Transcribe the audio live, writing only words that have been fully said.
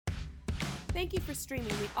Thank you for streaming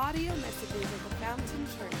the audio messages of the Fountain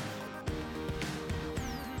Church.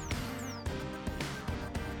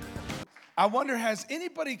 I wonder, has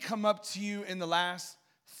anybody come up to you in the last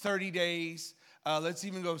 30 days, let's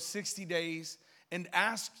even go 60 days, and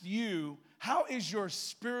asked you, how is your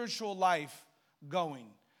spiritual life going?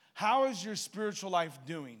 How is your spiritual life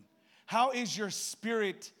doing? How is your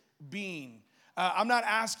spirit being? I'm not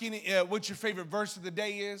asking what your favorite verse of the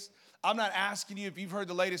day is. I'm not asking you if you've heard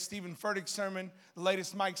the latest Stephen Furtick sermon, the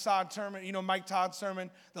latest Mike Todd sermon,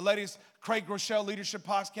 the latest Craig Groeschel leadership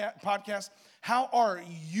podcast. How are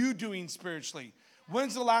you doing spiritually?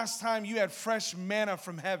 When's the last time you had fresh manna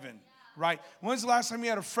from heaven? Right? When's the last time you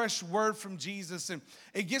had a fresh word from Jesus? And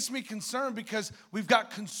it gets me concerned because we've got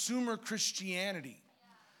consumer Christianity.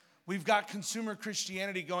 We've got consumer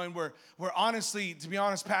Christianity going where honestly, to be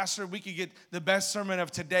honest, Pastor, we could get the best sermon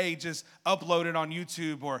of today just uploaded on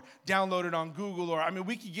YouTube or downloaded on Google,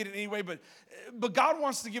 we could get it anyway, but God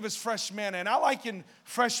wants to give us fresh manna. And I liken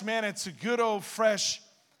fresh manna to good old fresh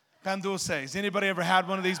pan dulces. Anybody ever had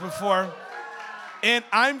one of these before? And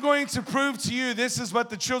I'm going to prove to you this is what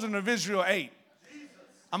the children of Israel ate.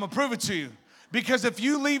 I'm going to prove it to you. Because if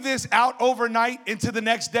you leave this out overnight into the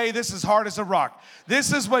next day, this is hard as a rock.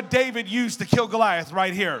 This is what David used to kill Goliath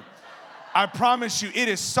right here. I promise you, it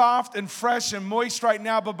is soft and fresh and moist right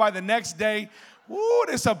now, but by the next day, woo,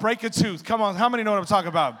 this will break a tooth. Come on, how many know what I'm talking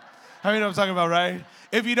about? How many know what I'm talking about, right?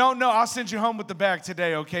 If you don't know, I'll send you home with the bag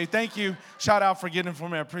today, okay? Thank you. Shout out for getting it for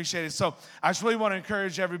me. I appreciate it. So I just really want to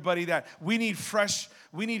encourage everybody that we need fresh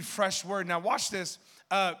word. Now watch this,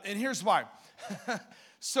 and here's why.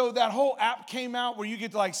 So that whole app came out where you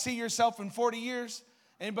get to see yourself in 40 years.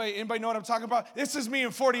 Anybody know what I'm talking about? This is me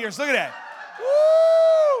in 40 years. Look at that.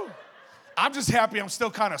 Woo! I'm just happy I'm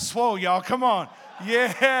still kind of swole, y'all. Come on.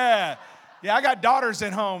 Yeah. Yeah, I got daughters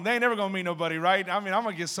at home. They ain't never going to meet nobody, right? I'm going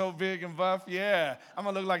to get so big and buff. Yeah. I'm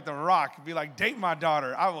going to look like The Rock. Be like, date my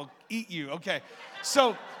daughter. I will eat you. Okay.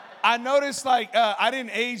 So I noticed I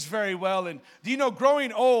didn't age very well. And do you know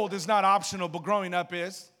growing old is not optional, but growing up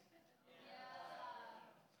is?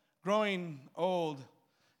 Growing old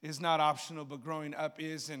is not optional, but growing up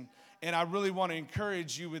is. And I really want to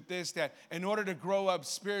encourage you with this, that in order to grow up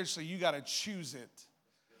spiritually, you got to choose it.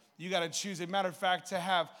 You got to choose it. Matter of fact, to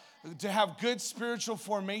have good spiritual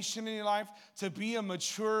formation in your life, to be a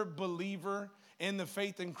mature believer in the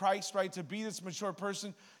faith in Christ, right? To be this mature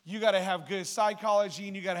person, you got to have good psychology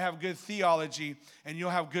and you got to have good theology, and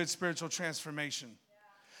you'll have good spiritual transformation.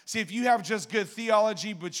 See, if you have just good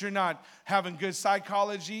theology, but you're not having good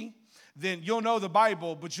psychology, then you'll know the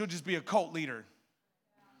Bible, but you'll just be a cult leader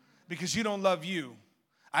because you don't love you.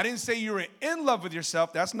 I didn't say you were in love with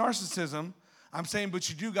yourself. That's narcissism. I'm saying, but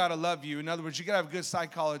you do got to love you. In other words, you got to have good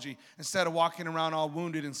psychology instead of walking around all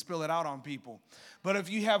wounded and spill it out on people. But if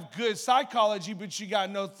you have good psychology, but you got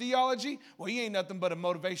no theology, well, you ain't nothing but a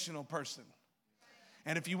motivational person.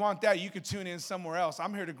 And if you want that, you could tune in somewhere else.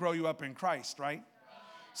 I'm here to grow you up in Christ, right?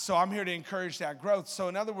 So I'm here to encourage that growth. So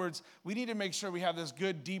in other words, we need to make sure we have this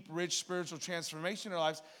good, deep, rich spiritual transformation in our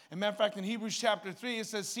lives. As a matter of fact, in Hebrews chapter 3, it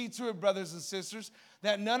says, see to it, brothers and sisters,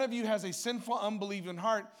 that none of you has a sinful, unbelieving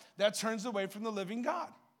heart that turns away from the living God.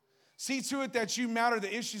 See to it that you matter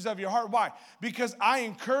the issues of your heart. Why? Because I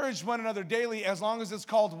encourage one another daily, as long as it's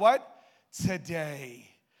called what? Today.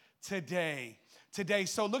 Today. Today.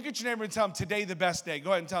 So look at your neighbor and tell them, today the best day.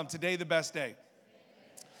 Go ahead and tell them, today the best day.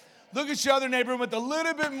 Look at your other neighbor with a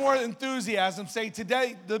little bit more enthusiasm. Say,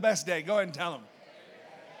 today, the best day. Go ahead and tell them.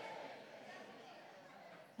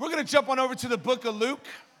 We're going to jump on over to the book of Luke.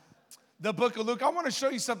 The book of Luke. I want to show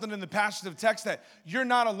you something in the passage of text that you're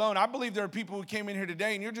not alone. I believe there are people who came in here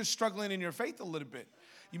today and you're just struggling in your faith a little bit.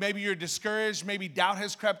 Maybe you're discouraged. Maybe doubt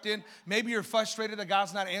has crept in. Maybe you're frustrated that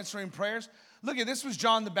God's not answering prayers. Look at this was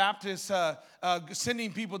John the Baptist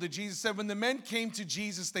sending people to Jesus. Said, when the men came to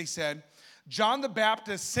Jesus, they said, John the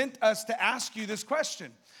Baptist sent us to ask you this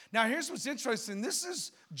question. Now, here's what's interesting. This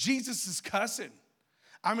is Jesus' cousin.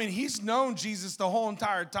 He's known Jesus the whole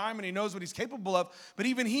entire time, and he knows what he's capable of, but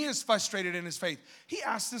even he is frustrated in his faith. He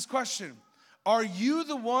asked this question, are you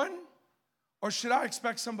the one, or should I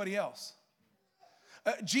expect somebody else?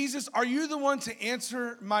 Jesus, are you the one to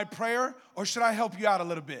answer my prayer, or should I help you out a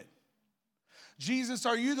little bit? Jesus,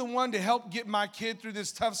 are you the one to help get my kid through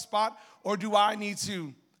this tough spot, or do I need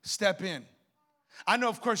to step in? I know,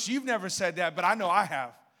 of course, you've never said that, but I know I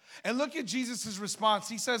have. And look at Jesus' response.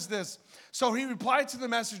 He says this. So he replied to the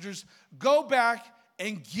messengers, go back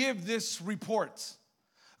and give this report.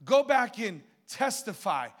 Go back and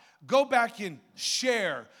testify. Go back and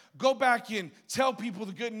share. Go back and tell people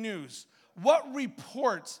the good news. What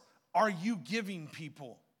report are you giving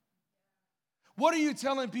people? What are you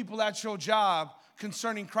telling people at your job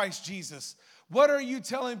concerning Christ Jesus? What are you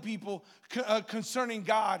telling people concerning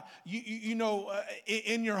God,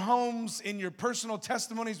 in your homes, in your personal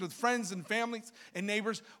testimonies with friends and families and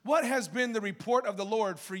neighbors? What has been the report of the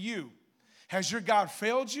Lord for you? Has your God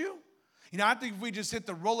failed you? I think if we just hit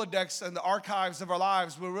the Rolodex and the archives of our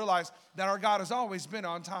lives, we'll realize that our God has always been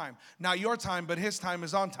on time. Not your time, but his time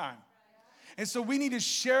is on time. And so we need to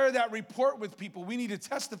share that report with people. We need to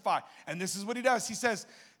testify. And this is what he does. He says,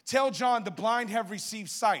 tell John, the blind have received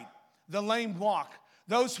sight, the lame walk,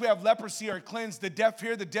 those who have leprosy are cleansed, the deaf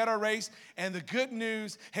hear, the dead are raised, and the good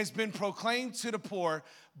news has been proclaimed to the poor.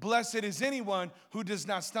 Blessed is anyone who does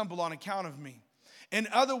not stumble on account of me. In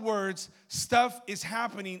other words, stuff is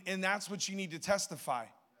happening, and that's what you need to testify.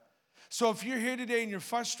 So if you're here today and you're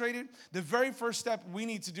frustrated, the very first step we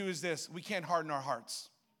need to do is this. We can't harden our hearts.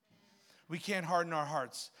 We can't harden our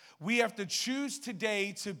hearts. We have to choose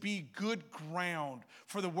today to be good ground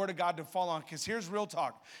for the word of God to fall on. Because here's real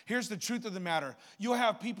talk. Here's the truth of the matter. You'll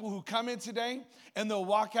have people who come in today and they'll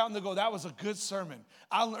walk out and they'll go, that was a good sermon.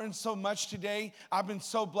 I learned so much today. I've been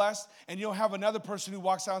so blessed. And you'll have another person who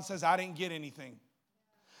walks out and says, I didn't get anything.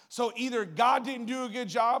 So either God didn't do a good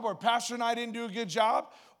job, or Pastor and I didn't do a good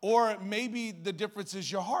job, or maybe the difference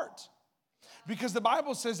is your heart. Because the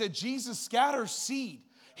Bible says that Jesus scatters seed.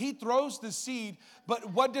 He throws the seed,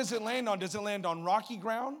 but what does it land on? Does it land on rocky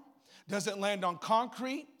ground? Does it land on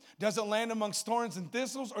concrete? Does it land amongst thorns and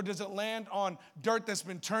thistles? Or does it land on dirt that's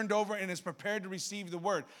been turned over and is prepared to receive the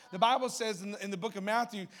word? The Bible says in the book of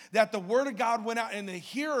Matthew that the word of God went out and the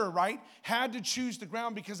hearer, right, had to choose the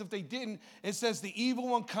ground, because if they didn't, it says the evil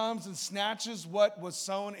one comes and snatches what was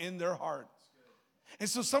sown in their heart. And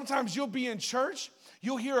so sometimes you'll be in church,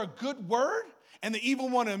 you'll hear a good word, and the evil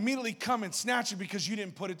one will immediately come and snatch it because you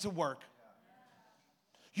didn't put it to work.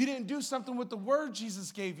 You didn't do something with the word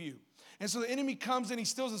Jesus gave you. And so the enemy comes and he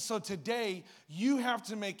steals it. So today, you have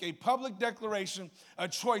to make a public declaration, a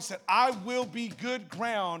choice that I will be good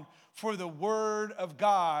ground for the word of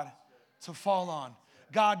God to fall on.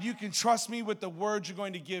 God, you can trust me with the word you're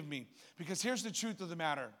going to give me. Because here's the truth of the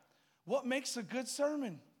matter. What makes a good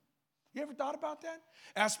sermon? You ever thought about that?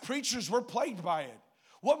 As preachers, we're plagued by it.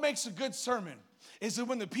 What makes a good sermon? Is it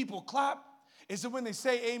when the people clap? Is it when they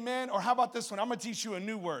say amen? Or how about this one? I'm going to teach you a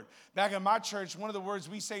new word. Back in my church, one of the words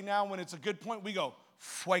we say now when it's a good point, we go,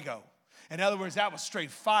 fuego. In other words, that was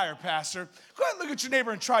straight fire, Pastor. Go ahead and look at your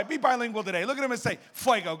neighbor and try it. Be bilingual today. Look at him and say,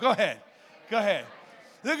 fuego. Go ahead. Go ahead.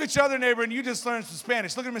 Look at your other neighbor and you just learned some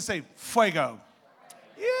Spanish. Look at him and say, fuego.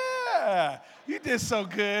 Yeah. You did so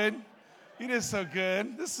good. You did so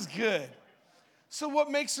good. This is good. So what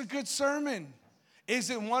makes a good sermon? Is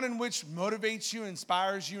it one in which motivates you,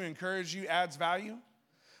 inspires you, encourages you, adds value?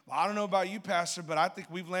 Well, I don't know about you, Pastor, but I think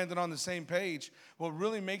we've landed on the same page. What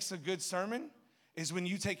really makes a good sermon is when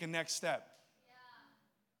you take a next step.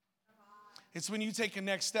 It's when you take a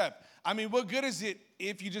next step. I mean, what good is it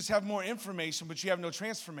if you just have more information, but you have no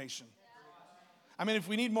transformation? I mean, if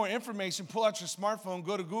we need more information, pull out your smartphone,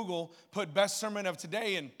 go to Google, put best sermon of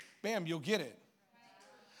today, and bam, you'll get it.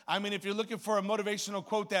 I mean, if you're looking for a motivational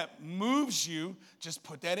quote that moves you, just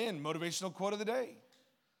put that in, motivational quote of the day.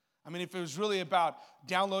 I mean, if it was really about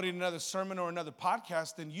downloading another sermon or another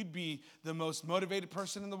podcast, then you'd be the most motivated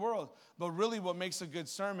person in the world. But really what makes a good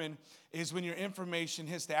sermon is when your information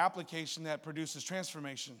hits the application that produces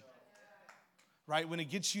transformation, right? When it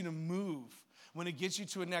gets you to move, when it gets you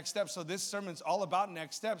to a next step. So this sermon's all about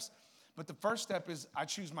next steps. But the first step is I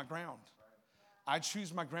choose my ground. I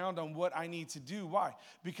choose my ground on what I need to do. Why?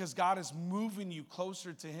 Because God is moving you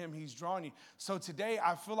closer to him. He's drawing you. So today,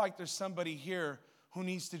 I feel like there's somebody here who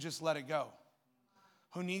needs to just let it go.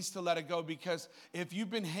 Who needs to let it go, because if you've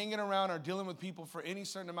been hanging around or dealing with people for any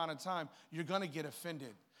certain amount of time, you're going to get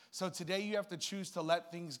offended. So today, you have to choose to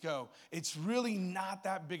let things go. It's really not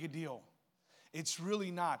that big a deal. It's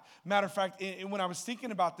really not. Matter of fact, when I was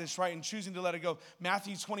thinking about this, right, and choosing to let it go,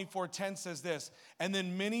 Matthew 24:10 says this, and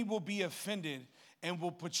then many will be offended and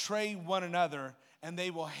will betray one another, and they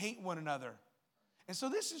will hate one another. And so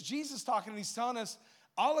this is Jesus talking, and he's telling us,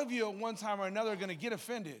 all of you at one time or another are going to get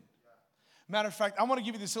offended. Matter of fact, I want to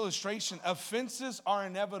give you this illustration. Offenses are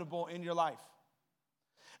inevitable in your life.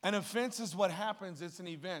 An offense is what happens. It's an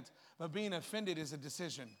event. But being offended is a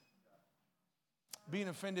decision. Being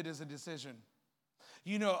offended is a decision.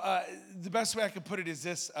 You know, the best way I could put it is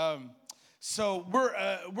this. So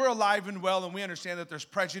we're alive and well, and we understand that there's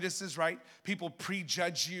prejudices, right? People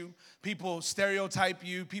prejudge you. People stereotype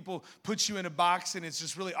you. People put you in a box, and it's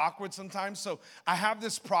just really awkward sometimes. So I have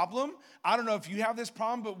this problem. I don't know if you have this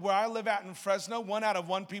problem, but where I live at in Fresno, 1 out of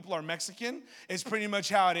 1 people are Mexican. It's pretty much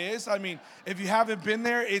how it is. I mean, if you haven't been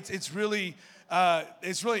there, it's really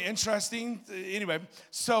It's really interesting. Anyway,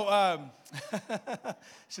 so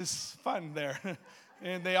it's just fun there.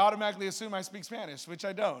 And they automatically assume I speak Spanish, which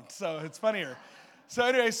I don't. So it's funnier. So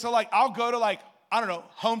anyway, so like I'll go to like, I don't know,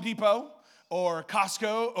 Home Depot or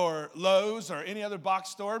Costco or Lowe's or any other box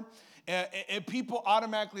store. And people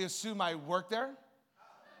automatically assume I work there.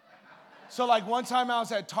 So like one time I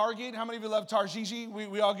was at Target. How many of you love Target?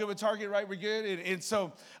 We all good with Target, right? We're good. And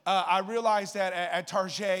so I realized that at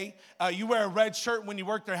Target, you wear a red shirt when you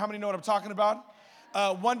work there. How many know what I'm talking about?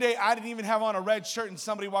 One day I didn't even have on a red shirt, and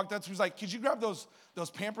somebody walked up to me and was like, could you grab those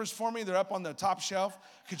Pampers for me? They're up on the top shelf.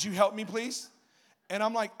 Could you help me, please? And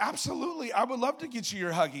I'm like, absolutely. I would love to get you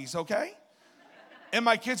your Huggies, okay? And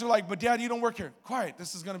my kids are like, but Dad, you don't work here. Quiet,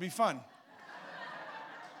 this is going to be fun.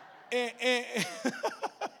 and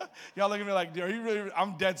y'all look at me like, are you really?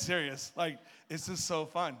 I'm dead serious. Like, it's just so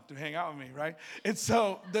fun to hang out with me, right? And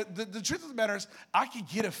so the truth of the matter is, I could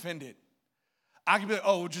get offended. I could be like,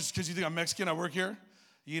 oh, just because you think I'm Mexican, I work here?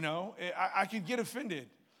 You know, I could get offended.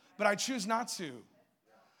 But I choose not to.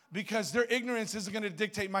 Because their ignorance isn't going to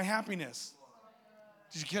dictate my happiness.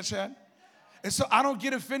 Did you catch that? And so I don't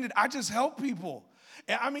get offended. I just help people.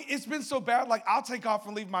 And I mean, it's been so bad, like I'll take off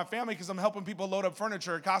and leave my family because I'm helping people load up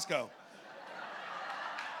furniture at Costco.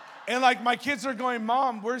 And like my kids are going,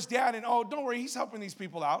 Mom, where's Dad? And oh, don't worry, he's helping these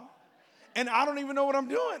people out. And I don't even know what I'm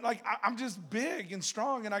doing. Like I'm just big and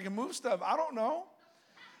strong and I can move stuff. I don't know.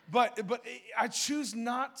 But I choose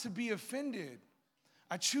not to be offended.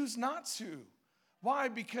 I choose not to. Why?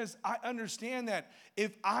 Because I understand that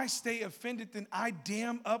if I stay offended, then I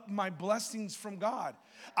dam up my blessings from God.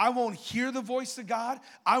 I won't hear the voice of God.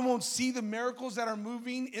 I won't see the miracles that are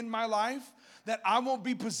moving in my life. That I won't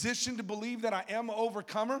be positioned to believe that I am an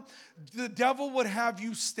overcomer. The devil would have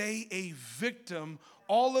you stay a victim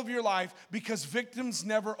all of your life because victims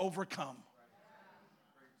never overcome.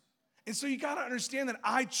 And so you got to understand that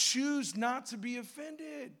I choose not to be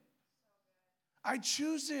offended. I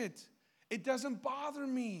choose it. It doesn't bother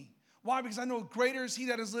me. Why? Because I know greater is he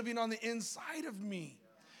that is living on the inside of me.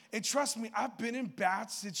 And trust me, I've been in bad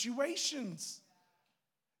situations.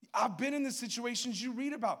 I've been in the situations you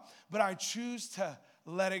read about, but I choose to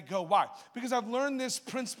let it go. Why? Because I've learned this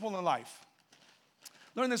principle in life.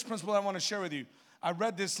 Learned this principle I want to share with you. I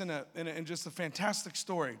read this in just a fantastic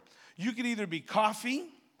story. You could either be coffee,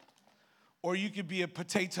 or you could be a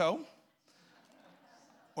potato,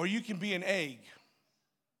 or you can be an egg.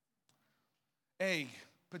 Egg,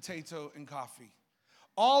 potato, and coffee.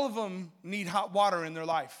 All of them need hot water in their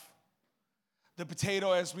life. The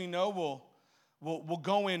potato, as we know, will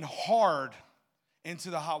go in hard into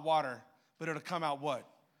the hot water, but it'll come out what?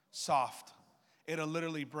 Soft. It'll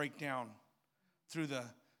literally break down through the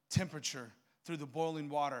temperature, through the boiling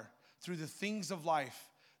water, through the things of life.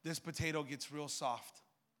 This potato gets real soft,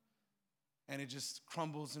 and it just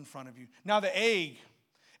crumbles in front of you. Now the egg,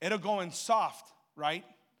 it'll go in soft, right?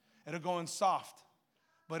 It'll go in soft,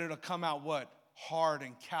 but it'll come out what? Hard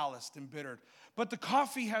and calloused and bittered. But the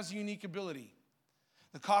coffee has a unique ability.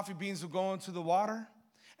 The coffee beans will go into the water,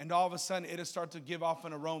 and all of a sudden, it'll start to give off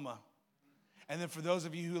an aroma. And then for those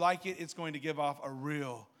of you who like it, it's going to give off a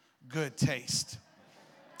real good taste.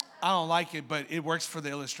 I don't like it, but it works for the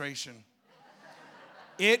illustration.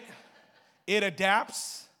 It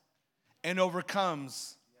adapts and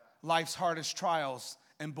overcomes life's hardest trials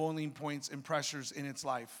and boiling points and pressures in its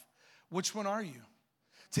life. Which one are you?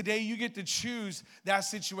 Today, you get to choose that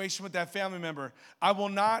situation with that family member. I will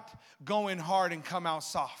not go in hard and come out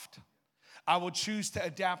soft. I will choose to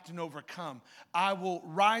adapt and overcome. I will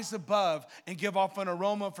rise above and give off an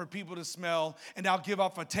aroma for people to smell, and I'll give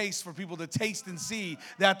off a taste for people to taste and see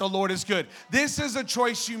that the Lord is good. This is a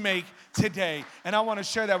choice you make today, and I want to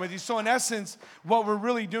share that with you. So in essence, what we're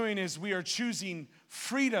really doing is we are choosing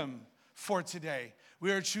freedom for today.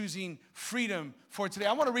 We are choosing freedom for today.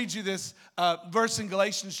 I want to read you this verse in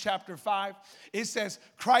Galatians chapter 5. It says,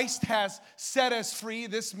 Christ has set us free.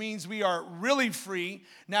 This means we are really free.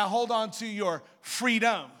 Now hold on to your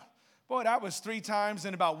freedom. Boy, that was 3 times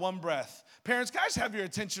in about one breath. Parents, guys, have your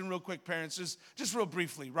attention real quick, parents, just real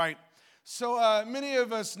briefly, right? So many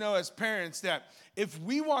of us know as parents that if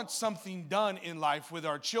we want something done in life with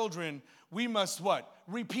our children, we must what?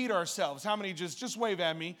 Repeat ourselves. How many just wave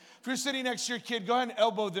at me? If you're sitting next to your kid, go ahead and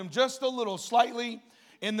elbow them just a little, slightly,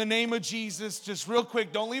 in the name of Jesus. Just real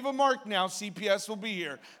quick. Don't leave a mark now. CPS will be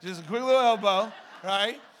here. Just a quick little elbow,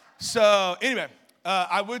 right? So anyway,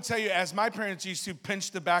 I would tell you, as my parents used to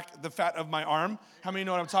pinch the fat of my arm. How many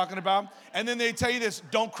know what I'm talking about? And then they tell you this,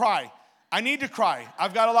 don't cry. I need to cry.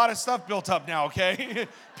 I've got a lot of stuff built up now, okay?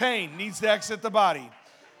 Pain needs to exit the body.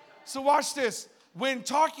 So watch this. When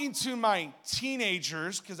talking to my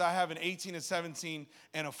teenagers, because I have an 18, a 17,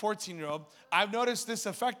 and a 14-year-old, I've noticed this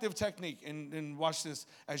effective technique. And watch this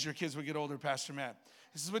as your kids will get older, Pastor Matt.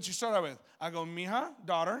 This is what you start out with. I go, mija,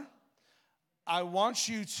 daughter, I want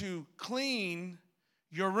you to clean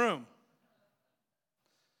your room.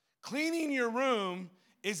 Cleaning your room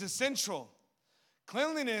is essential.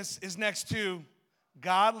 Cleanliness is next to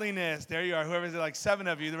godliness. There you are, whoever's like 7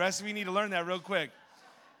 of you. The rest of you need to learn that real quick.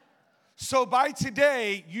 So by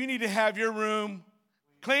today, you need to have your room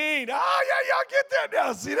cleaned. Oh, yeah, y'all get that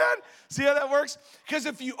now. See that? See how that works? Because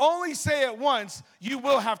if you only say it once, you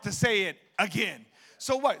will have to say it again.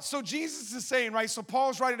 So what? So Jesus is saying, right? So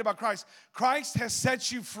Paul's writing about Christ. Christ has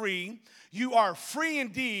set you free. You are free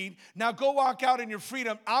indeed. Now go walk out in your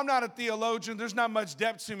freedom. I'm not a theologian. There's not much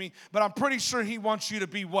depth to me, but I'm pretty sure he wants you to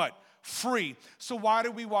be what? Free. So why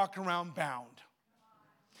do we walk around bound?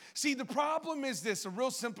 See, the problem is this, a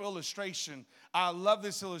real simple illustration. I love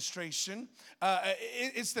this illustration.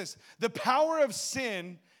 It's this. The power of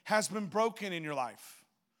sin has been broken in your life.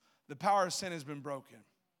 The power of sin has been broken,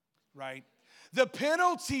 right? The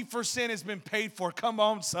penalty for sin has been paid for. Come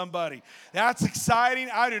on, somebody. That's exciting.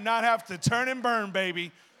 I do not have to turn and burn,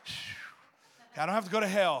 baby. I don't have to go to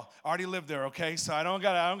hell. I already lived there, okay? So I don't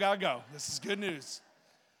gotta go. This is good news.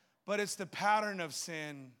 But it's the pattern of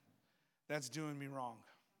sin that's doing me wrong.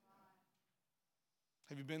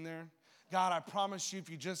 Have you been there? God, I promise you, if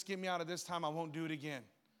you just get me out of this time, I won't do it again.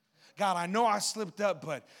 God, I know I slipped up,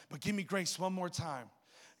 but give me grace one more time.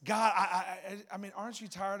 God, I mean, aren't you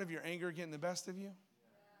tired of your anger getting the best of you?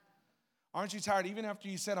 Aren't you tired, even after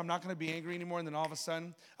you said, I'm not going to be angry anymore, and then all of a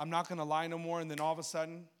sudden, I'm not going to lie no more, and then all of a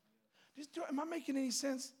sudden, am I making any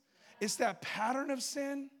sense? It's that pattern of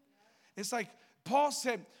sin. It's like Paul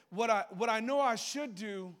said, what I know I should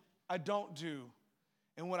do, I don't do.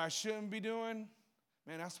 And what I shouldn't be doing,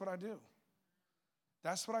 man, that's what I do.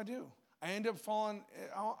 That's what I do. I end up falling. And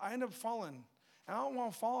I don't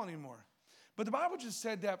want to fall anymore. But the Bible just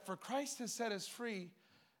said that for Christ has set us free,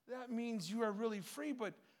 that means you are really free,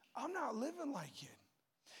 but I'm not living like it.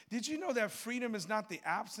 Did you know that freedom is not the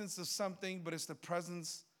absence of something, but it's the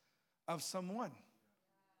presence of someone?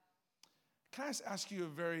 Can I just ask you a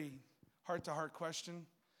very heart-to-heart question?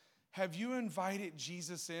 Have you invited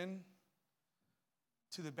Jesus in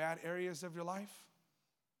to the bad areas of your life?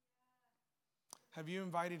 Have you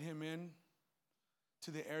invited him in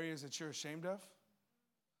to the areas that you're ashamed of?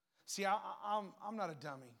 See, I'm not a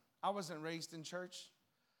dummy. I wasn't raised in church.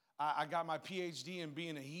 I got my PhD in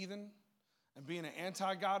being a heathen and being an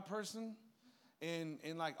anti-God person. And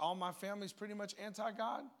like all my family's pretty much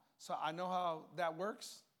anti-God. So I know how that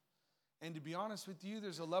works. And to be honest with you,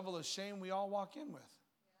 there's a level of shame we all walk in with.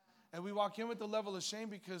 And we walk in with the level of shame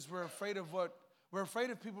because we're afraid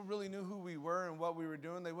if people really knew who we were and what we were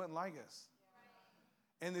doing, they wouldn't like us.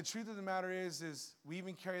 And the truth of the matter is we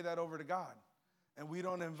even carry that over to God. And we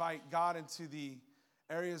don't invite God into the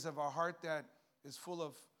areas of our heart that is full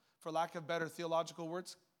of, for lack of better theological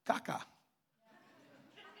words, caca.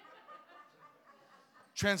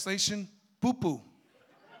 Translation, poo-poo.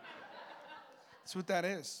 That's what that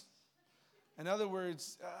is. In other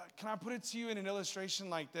words, can I put it to you in an illustration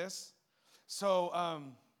like this? So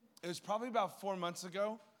it was probably about 4 months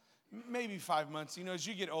ago. Maybe 5 months. You know, as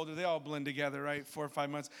you get older, they all blend together, right? 4 or 5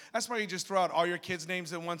 months. That's why you just throw out all your kids'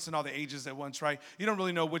 names at once and all the ages at once, right? You don't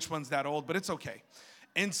really know which one's that old, but it's okay.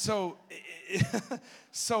 And so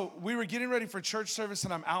we were getting ready for church service,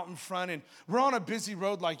 and I'm out in front, and we're on a busy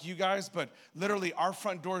road like you guys, but literally our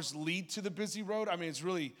front doors lead to the busy road. I mean, it's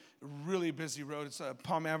really, really busy road. It's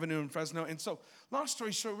Palm Avenue in Fresno. And so, long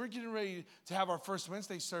story short, we're getting ready to have our first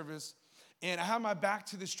Wednesday service. And I have my back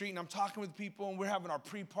to the street, and I'm talking with people, and we're having our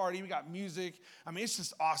pre-party. We got music. I mean, it's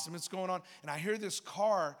just awesome. It's going on. And I hear this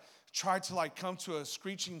car try to, like, come to a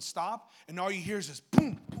screeching stop, and all you hear is this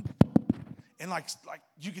boom, boom, boom. And, like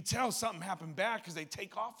you could tell something happened bad because they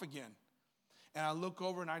take off again. And I look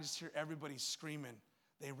over, and I just hear everybody screaming.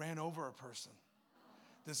 They ran over a person.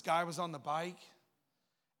 This guy was on the bike,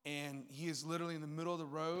 and he is literally in the middle of the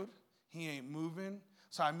road. He ain't moving.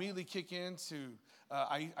 So I immediately kick into,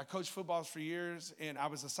 I coached footballs for years, and I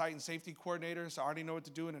was a site and safety coordinator, so I already know what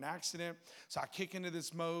to do in an accident. So I kick into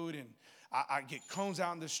this mode, and I get cones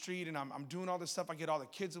out in the street, and I'm doing all this stuff. I get all the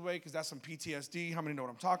kids away because that's some PTSD. How many know what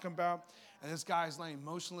I'm talking about? And this guy is laying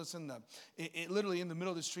motionless literally in the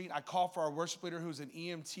middle of the street. I call for our worship leader who's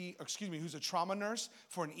who's a trauma nurse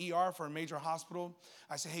for an ER for a major hospital.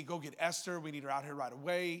 I say, hey, go get Esther. We need her out here right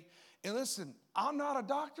away. And listen, I'm not a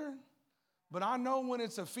doctor. But I know when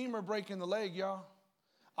it's a femur breaking the leg, y'all.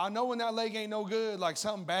 I know when that leg ain't no good, like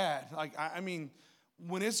something bad. Like, I mean,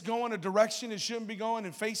 when it's going a direction it shouldn't be going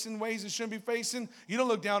and facing ways it shouldn't be facing, you don't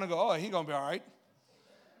look down and go, oh, he's going to be all right.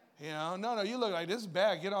 No, you look like, this is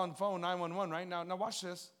bad. Get on the phone, 911 right now. Now watch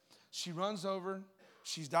this. She runs over.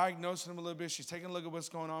 She's diagnosing him a little bit. She's taking a look at what's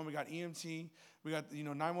going on. We got EMT. We got,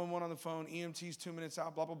 911 on the phone. EMT's 2 minutes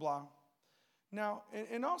out, blah, blah, blah. Now,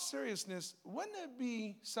 in all seriousness, wouldn't it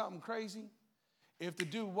be something crazy if the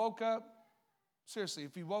dude woke up, seriously,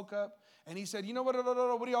 if he woke up and he said, you know what,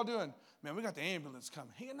 what are y'all doing? Man, we got the ambulance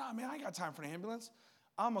coming. He said, nah, man, I ain't got time for the ambulance.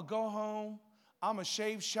 I'm going to go home. I'm going to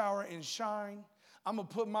shave, shower, and shine. I'm going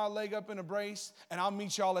to put my leg up in a brace, and I'll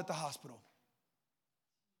meet y'all at the hospital.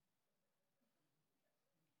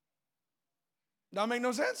 That make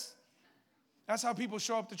no sense? That's how people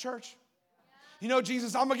show up to church. You know,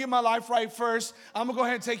 Jesus, I'm going to get my life right first. I'm going to go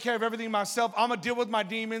ahead and take care of everything myself. I'm going to deal with my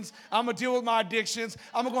demons. I'm going to deal with my addictions.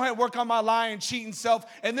 I'm going to go ahead and work on my lying, cheating self.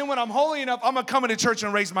 And then when I'm holy enough, I'm going to come into church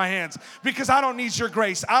and raise my hands because I don't need your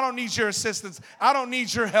grace. I don't need your assistance. I don't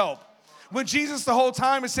need your help. When Jesus the whole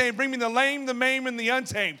time is saying, bring me the lame, the maimed, and the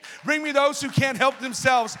untamed. Bring me those who can't help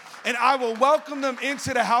themselves, and I will welcome them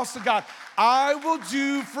into the house of God. I will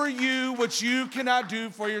do for you what you cannot do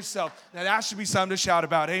for yourself. Now that should be something to shout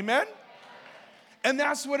about, amen? And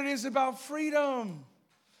that's what it is about freedom.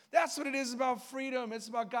 That's what it is about freedom. It's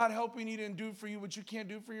about God helping you to do for you what you can't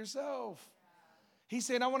do for yourself. He's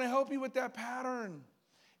saying, I want to help you with that pattern.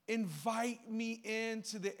 Invite me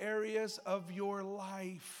into the areas of your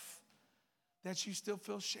life that you still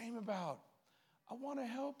feel shame about. I want to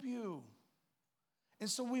help you. And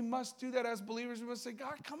so we must do that as believers. We must say,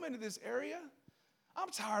 God, come into this area.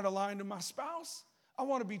 I'm tired of lying to my spouse. I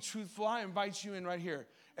want to be truthful. I invite you in right here.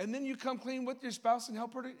 And then you come clean with your spouse and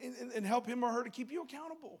help her and help him or her to keep you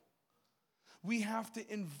accountable. We have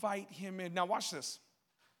to invite him in. Now watch this.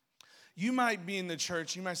 You might be in the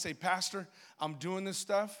church. You might say, Pastor, I'm doing this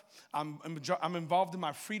stuff. I'm involved in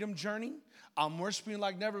my freedom journey. I'm worshiping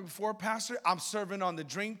like never before, Pastor. I'm serving on the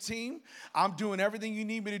dream team. I'm doing everything you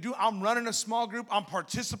need me to do. I'm running a small group. I'm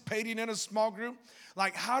participating in a small group.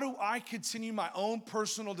 Like, how do I continue my own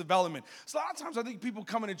personal development? So a lot of times I think people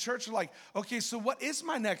come into church are like, okay, so what is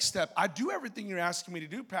my next step? I do everything you're asking me to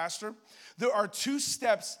do, Pastor. There are 2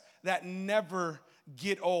 steps that never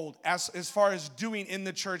get old as far as doing in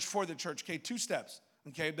the church for the church. Okay, 2 steps.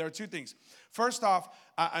 Okay, there are 2 things. First off,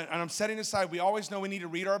 and I'm setting aside, we always know we need to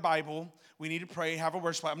read our Bible. We need to pray, have a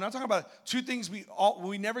worship. I'm not talking about 2 things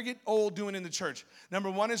we never get old doing in the church. Number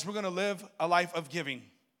 1 is we're going to live a life of giving,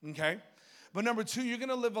 okay? But number 2, you're going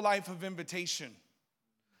to live a life of invitation.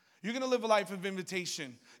 You're going to live a life of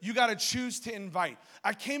invitation. You got to choose to invite.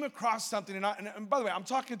 I came across something, and by the way, I'm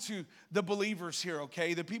talking to the believers here,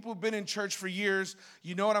 okay? The people who've been in church for years,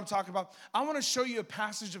 you know what I'm talking about. I want to show you a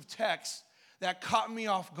passage of text that caught me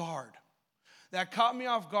off guard. That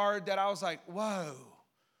I was like, whoa,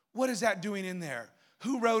 what is that doing in there?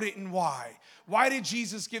 Who wrote it and why? Why did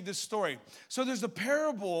Jesus give this story? So there's a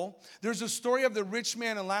parable. There's a story of the rich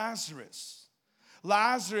man and Lazarus.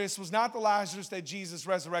 Lazarus was not the Lazarus that Jesus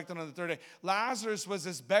resurrected on the 3rd day. Lazarus was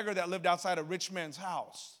this beggar that lived outside a rich man's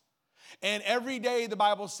house. And every day, the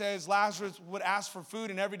Bible says, Lazarus would ask for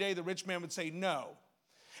food, and every day the rich man would say no.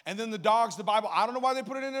 And then the dogs, the Bible, I don't know why they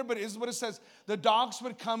put it in there, but this is what it says. The dogs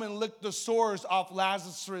would come and lick the sores off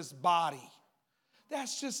Lazarus' body.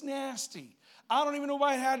 That's just nasty. I don't even know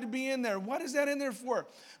why it had to be in there. What is that in there for?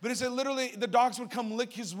 But it said literally the dogs would come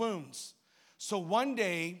lick his wounds. So one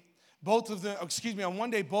day, both of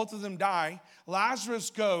them die. Lazarus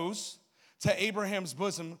goes to Abraham's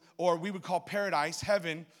bosom, or we would call paradise,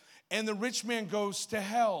 heaven, and the rich man goes to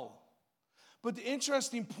hell. But the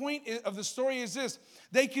interesting point of the story is this.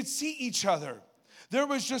 They could see each other. There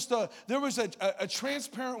was a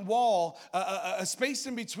transparent wall, a space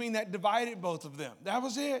in between that divided both of them. That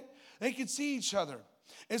was it. They could see each other.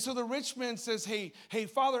 And so the rich man says, hey,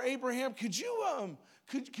 Father Abraham, could you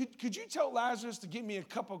tell Lazarus to get me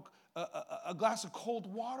a glass of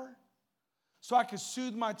cold water so I could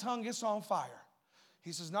soothe my tongue? It's on fire.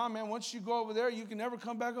 He says, nah, man, once you go over there, you can never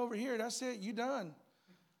come back over here. That's it. You done.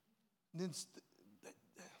 Then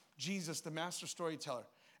Jesus, the master storyteller.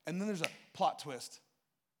 And then there's a plot twist.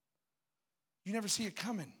 You never see it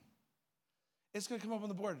coming. It's going to come up on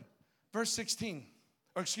the board. Chapter 16,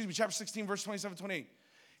 verse 27, 28.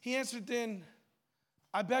 He answered then,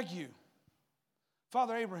 I beg you,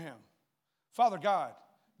 Father Abraham, Father God,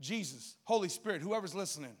 Jesus, Holy Spirit, whoever's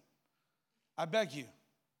listening, I beg you,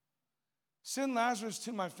 send Lazarus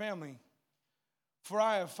to my family, for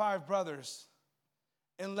I have 5 brothers,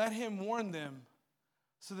 and let him warn them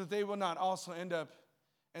so that they will not also end up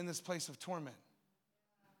in this place of torment.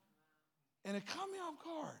 And it caught me off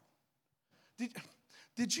guard.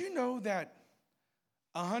 Did you know that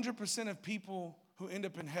 100% of people who end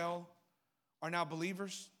up in hell are now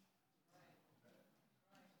believers?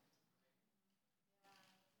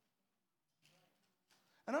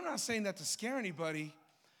 And I'm not saying that to scare anybody.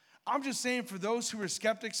 I'm just saying for those who are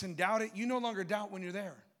skeptics and doubt it, you no longer doubt when you're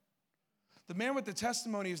there. The man with the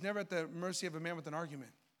testimony is never at the mercy of a man with an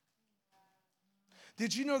argument.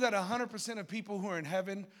 Did you know that 100% of people who are in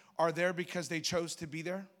heaven are there because they chose to be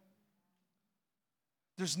there?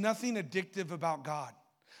 There's nothing addictive about God.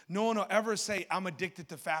 No one will ever say, I'm addicted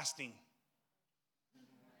to fasting.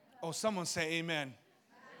 Oh, someone say amen.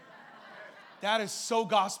 That is so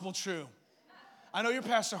gospel true. I know your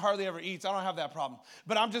pastor hardly ever eats. I don't have that problem.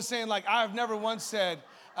 But I'm just saying, like, I've never once said,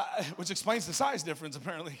 which explains the size difference,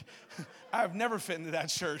 apparently. I have never fit into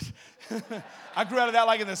that shirt. I grew out of that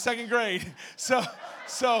like in the second grade. So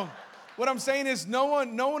what I'm saying is no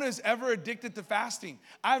one is ever addicted to fasting.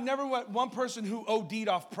 I've never met one person who OD'd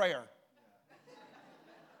off prayer.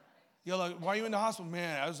 You're like, why are you in the hospital?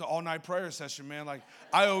 Man, that was an all-night prayer session, man. Like,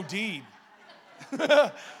 I OD'd.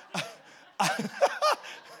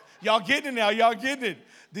 Y'all getting it now. Y'all getting it.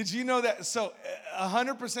 Did you know that? So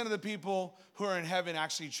 100% of the people who are in heaven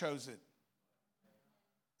actually chose it.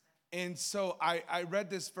 And so I read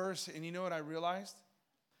this verse, and you know what I realized?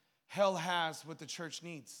 Hell has what the church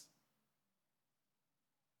needs.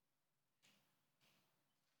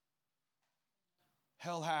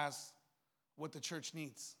 Hell has what the church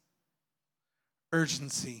needs.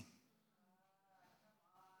 Urgency.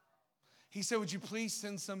 He said, would you please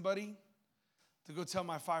send somebody to go tell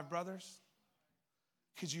my 5 brothers?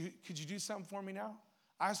 Could you do something for me now?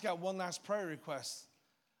 I just got one last prayer request.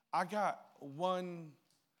 I got one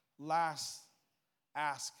last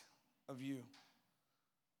ask of you.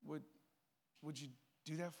 Would you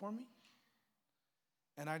do that for me?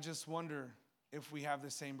 And I just wonder if we have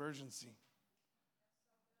the same urgency.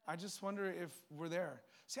 I just wonder if we're there.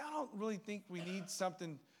 See, I don't really think we need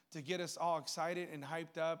something to get us all excited and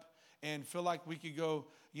hyped up and feel like we could go,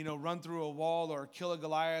 run through a wall or kill a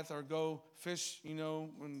Goliath or go fish,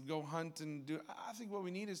 and go hunt and do. I think what we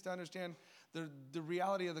need is to understand the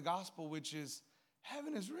reality of the gospel, which is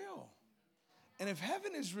heaven is real. And if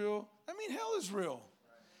heaven is real, that means hell is real.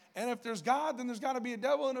 And if there's God, then there's got to be a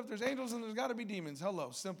devil. And if there's angels, then there's got to be demons. Hello,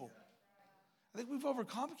 simple. I think we've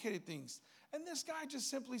overcomplicated things. And this guy just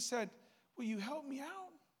simply said, will you help me out?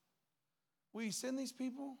 Will you send these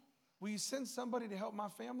people? Will you send somebody to help my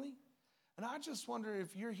family? And I just wonder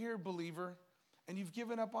if you're here, believer, and you've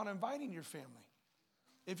given up on inviting your family.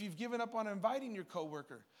 If you've given up on inviting your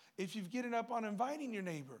coworker. If you've given up on inviting your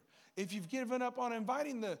neighbor. If you've given up on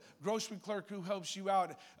inviting the grocery clerk who helps you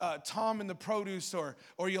out, Tom in the produce, or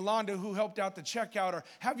Yolanda who helped out the checkout, or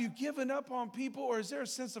have you given up on people, or is there a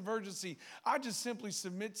sense of urgency? I just simply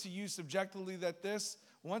submit to you subjectively that this,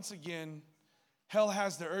 once again, hell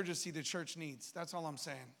has the urgency the church needs. That's all I'm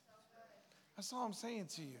saying. That's all I'm saying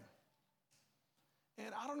to you.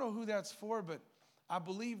 And I don't know who that's for, but I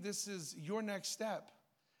believe this is your next step.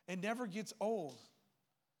 It never gets old.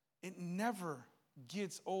 It never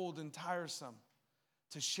gets old and tiresome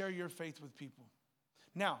to share your faith with people.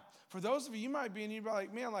 Now, for those of you might be, and you're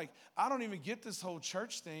like, man, like, I don't even get this whole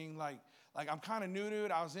church thing. Like I'm kind of new to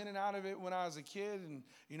it. I was in and out of it when I was a kid and,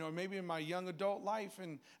 maybe in my young adult life,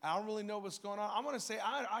 and I don't really know what's going on. I'm going to say,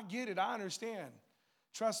 I get it. I understand.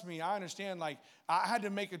 Trust me, I understand. Like, I had to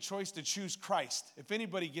make a choice to choose Christ. If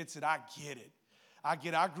anybody gets it, I get it.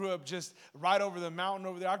 I grew up just right over the mountain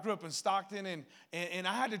over there. I grew up in Stockton, and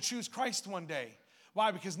I had to choose Christ one day.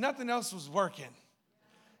 Why? Because nothing else was working.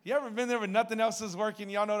 You ever been there when nothing else is working?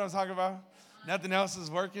 Y'all know what I'm talking about? Nothing else is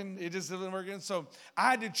working. It just isn't working. So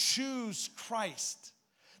I had to choose Christ.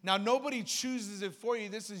 Now, nobody chooses it for you.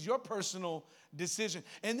 This is your personal decision.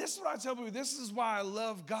 And this is what I tell people. This is why I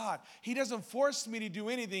love God. He doesn't force me to do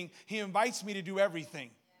anything. He invites me to do everything.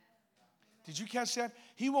 Did you catch that?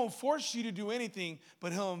 He won't force you to do anything,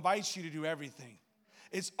 but he'll invite you to do everything.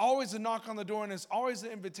 It's always a knock on the door, and it's always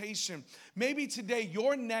an invitation. Maybe today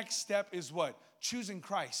your next step is what? Choosing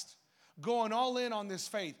Christ. Going all in on this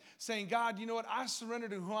faith. Saying, God, you know what? I surrender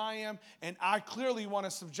to who I am, and I clearly want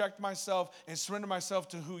to subject myself and surrender myself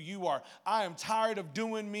to who you are. I am tired of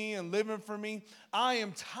doing me and living for me. I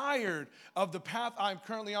am tired of the path I'm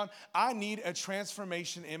currently on. I need a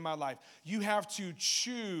transformation in my life. You have to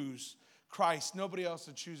choose Christ. Nobody else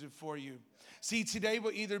will choose it for you. See, today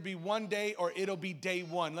will either be one day or it'll be day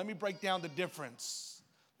one. Let me break down the difference.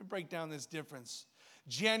 Let me break down this difference.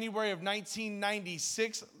 January of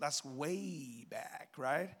 1996, that's way back,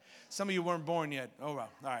 right? Some of you weren't born yet. Oh, well,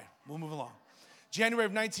 all right, we'll move along. January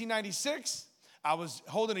of 1996, I was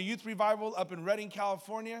holding a youth revival up in Redding,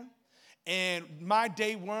 California, And my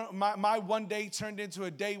day one, my one day turned into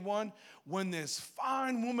a day one when this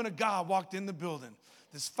fine woman of God walked in the building.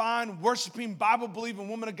 This fine, worshiping, Bible-believing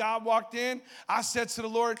woman of God walked in. I said to the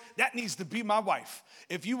Lord, that needs to be my wife.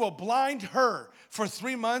 If you will blind her for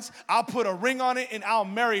 3 months, I'll put a ring on it and I'll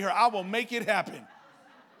marry her. I will make it happen.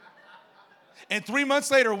 And 3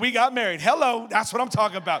 months later, we got married. Hello, that's what I'm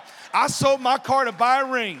talking about. I sold my car to buy a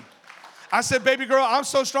ring. I said, baby girl, I'm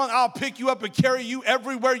so strong, I'll pick you up and carry you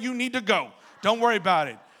everywhere you need to go. Don't worry about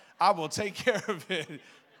it. I will take care of it.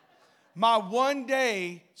 My one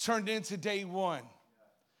day turned into day one.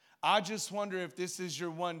 I just wonder if this is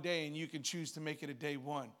your one day and you can choose to make it a day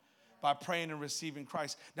one by praying and receiving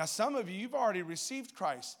Christ. Now, some of you, you've already received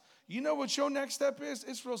Christ. You know what your next step is?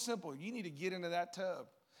 It's real simple. You need to get into that tub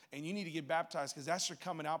and you need to get baptized because that's your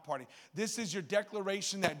coming out party. This is your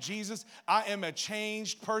declaration that Jesus, I am a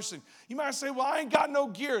changed person. You might say, well, I ain't got no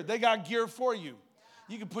gear. They got gear for you.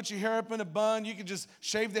 You can put your hair up in a bun. You can just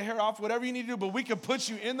shave the hair off, whatever you need to do, but we can put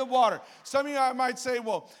you in the water. Some of you might say,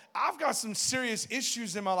 well, I've got some serious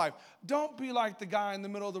issues in my life. Don't be like the guy in the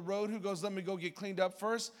middle of the road who goes, let me go get cleaned up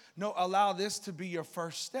first. No, allow this to be your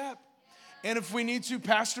first step. And if we need to,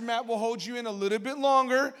 Pastor Matt will hold you in a little bit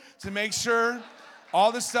longer to make sure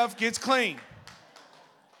all this stuff gets clean.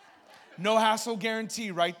 No hassle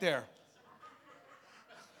guarantee right there.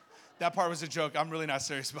 That part was a joke. I'm really not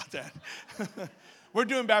serious about that. We're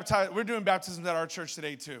doing baptisms at our church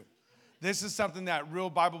today, too. This is something that real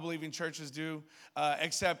Bible-believing churches do,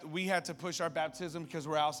 except we had to push our baptism because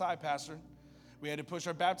we're outside, Pastor. We had to push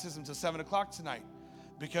our baptism to 7 o'clock tonight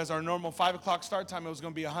because our normal 5 o'clock start time, it was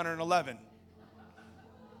going to be 111.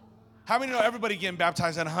 How many know everybody getting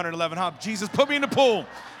baptized at 111? Huh? Jesus, put me in the pool.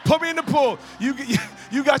 Put me in the pool.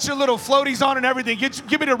 You got your little floaties on and everything.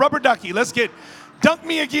 Give me the rubber ducky. Let's get... Dunk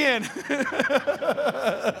me again.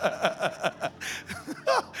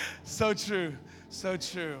 So true. So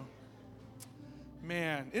true.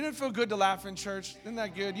 Man, didn't it feel good to laugh in church? Isn't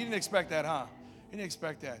that good? You didn't expect that, huh? You didn't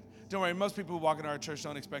expect that. Don't worry, most people who walk into our church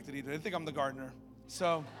don't expect it either. They think I'm the gardener.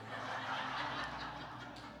 So,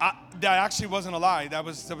 that actually wasn't a lie. That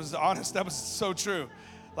was honest. That was so true.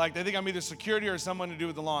 Like, they think I'm either security or someone to do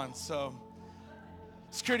with the lawn. So,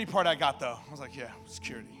 security part I got, though. I was like, yeah,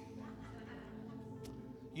 security.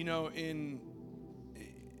 You know,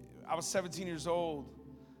 I was 17 years old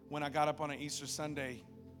when I got up on an Easter Sunday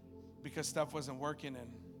because stuff wasn't working, and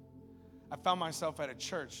I found myself at a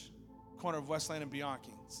church, corner of Westland and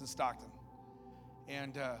Bianchi. It's in Stockton.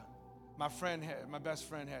 And my best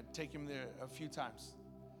friend had taken me there a few times.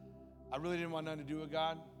 I really didn't want nothing to do with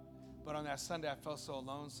God, but on that Sunday I felt so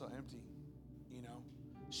alone, so empty, you know,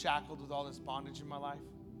 shackled with all this bondage in my life.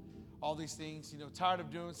 All these things, you know, tired of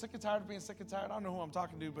doing, sick and tired of being sick and tired. I don't know who I'm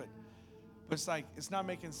talking to, but it's like, it's not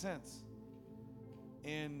making sense.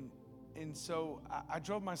 And so I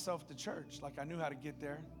drove myself to church, like I knew how to get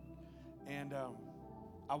there. And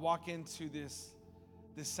I walk into this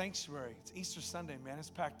sanctuary. It's Easter Sunday, man. It's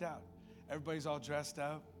packed out. Everybody's all dressed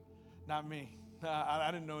up. Not me. I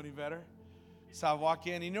didn't know any better. So I walk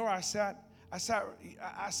in. You know where I sat? I sat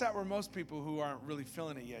where most people who aren't really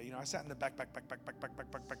feeling it yet. You know, I sat in the back.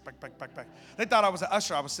 They thought I was an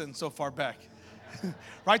usher. I was sitting so far back.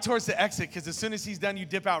 Right towards the exit, because as soon as he's done, you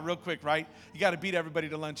dip out real quick, right? You got to beat everybody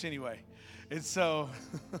to lunch anyway. And so,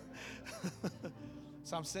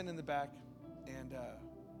 so I'm sitting in the back, and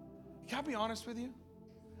can I be honest with you?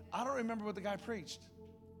 I don't remember what the guy preached.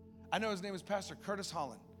 I know his name was Pastor Curtis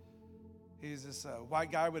Holland. He's this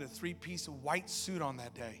white guy with a 3-piece white suit on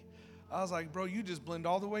that day. I was like, bro, you just blend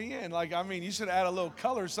all the way in. Like, I mean, you should have had a little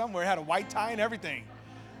color somewhere, had a white tie and everything.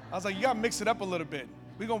 I was like, you got to mix it up a little bit.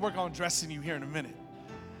 We're going to work on dressing you here in a minute.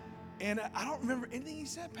 And I don't remember anything he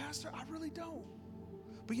said, Pastor. I really don't.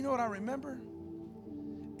 But you know what I remember?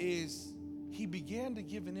 Is he began to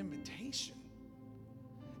give an invitation.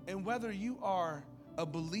 And whether you are a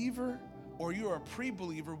believer or you're a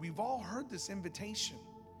pre-believer, we've all heard this invitation.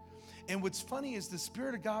 And what's funny is the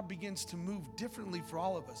Spirit of God begins to move differently for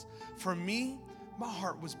all of us. For me, my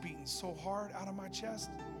heart was beating so hard out of my chest.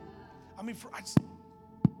 I mean,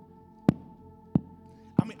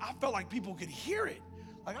 I felt like people could hear it.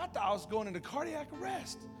 Like, I thought I was going into cardiac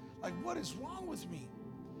arrest. Like, what is wrong with me?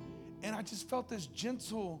 And I just felt this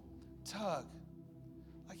gentle tug.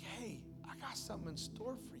 Like, hey, I got something in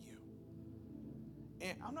store for you.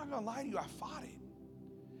 And I'm not going to lie to you, I fought it.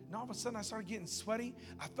 And all of a sudden, I started getting sweaty.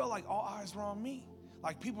 I felt like all eyes were on me.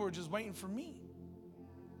 Like people were just waiting for me.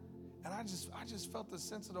 And I just felt the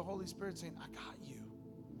sense of the Holy Spirit saying, I got you.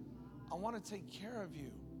 I want to take care of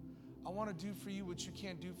you. I want to do for you what you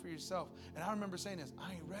can't do for yourself. And I remember saying this,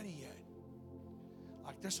 I ain't ready yet.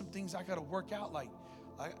 Like there's some things I got to work out. Like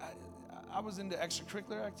I was into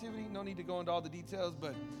extracurricular activity. No need to go into all the details,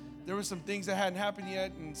 but there were some things that hadn't happened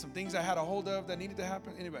yet and some things I had a hold of that needed to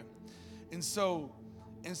happen. Anyway, and so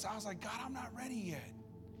I was like, God, I'm not ready yet.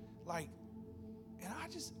 Like, and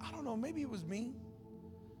I don't know, maybe it was me.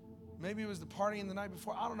 Maybe it was the partying the night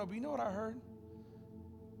before. I don't know, but you know what I heard?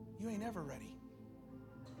 You ain't ever ready.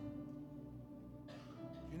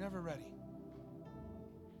 You're never ready.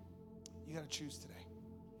 You got to choose today.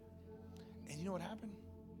 And you know what happened?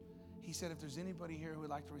 He said, if there's anybody here who would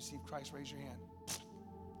like to receive Christ, raise your hand.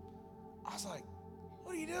 I was like,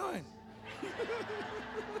 what are you doing?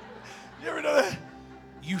 You ever know that?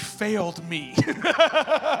 You failed me. Does that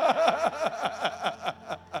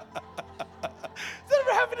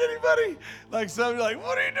ever happen to anybody? Like somebody like,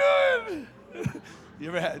 what are you doing? You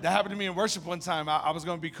ever had, that happened to me in worship one time. I was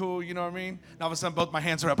going to be cool, you know what I mean? And all of a sudden, both my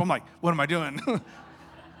hands are up. I'm like, what am I doing?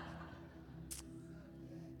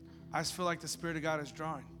 I just feel like the Spirit of God is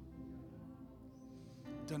drawing.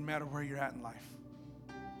 Doesn't matter where you're at in life.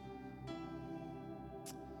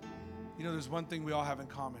 You know, there's one thing we all have in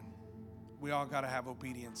common. We all got to have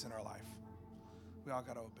obedience in our life. We all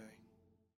got to obey.